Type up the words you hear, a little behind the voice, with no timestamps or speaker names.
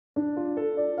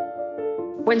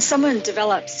When someone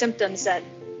develops symptoms that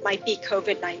might be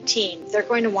COVID-19, they're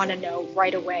going to want to know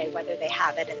right away whether they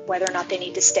have it and whether or not they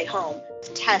need to stay home.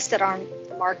 Tests that are on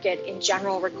the market in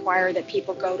general require that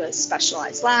people go to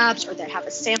specialized labs or they have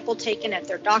a sample taken at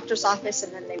their doctor's office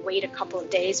and then they wait a couple of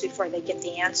days before they get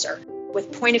the answer.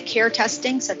 With point of care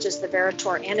testing, such as the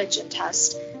Veritor antigen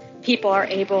test, people are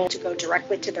able to go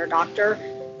directly to their doctor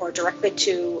or directly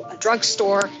to a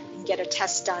drugstore and get a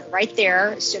test done right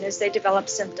there as soon as they develop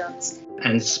symptoms.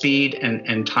 And speed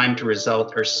and time to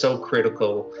result are so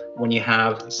critical when you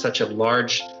have such a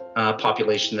large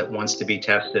population that wants to be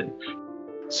tested.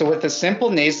 So with a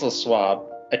simple nasal swab,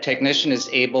 a technician is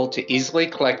able to easily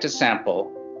collect a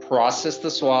sample, process the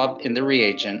swab in the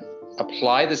reagent,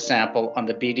 apply the sample on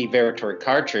the BD Veritor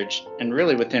cartridge, and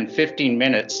really within 15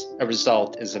 minutes, a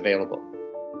result is available.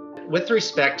 With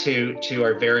respect to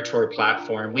our Veritor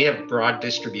platform, we have broad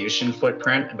distribution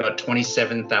footprint, about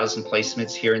 27,000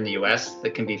 placements here in the US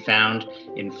that can be found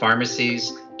in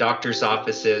pharmacies, doctors'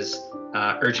 offices,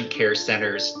 urgent care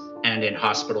centers, and in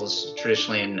hospitals,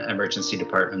 traditionally in emergency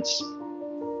departments.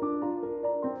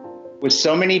 With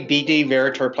so many BD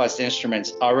Veritor Plus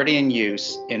instruments already in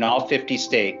use in all 50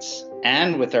 states,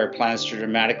 and with our plans to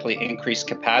dramatically increase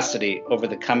capacity over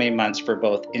the coming months for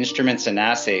both instruments and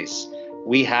assays,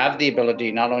 we have the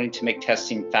ability not only to make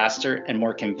testing faster and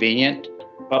more convenient,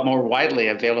 but more widely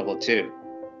available too.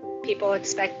 People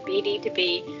expect BD to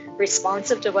be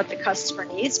responsive to what the customer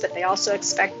needs, but they also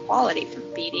expect quality from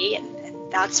BD,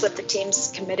 and that's what the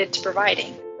team's committed to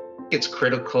providing. It's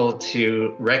critical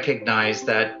to recognize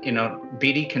that,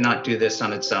 BD cannot do this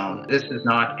on its own. This is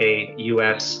not a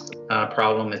US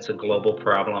problem, it's a global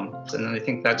problem. And I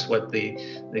think that's what the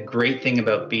great thing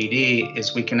about BD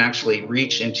is we can actually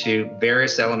reach into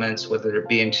various elements, whether it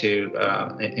be into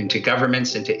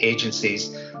governments, into agencies,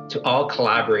 to all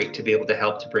collaborate to be able to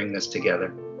help to bring this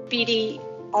together. BD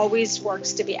always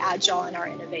works to be agile in our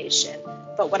innovation.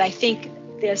 But what I think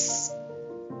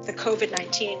the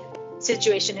COVID-19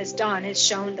 situation has done is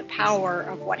shown the power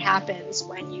of what happens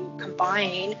when you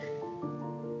combine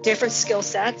different skill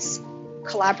sets,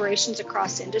 collaborations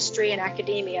across industry and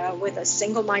academia with a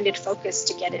single-minded focus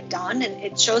to get it done, and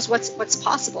it shows what's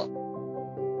possible.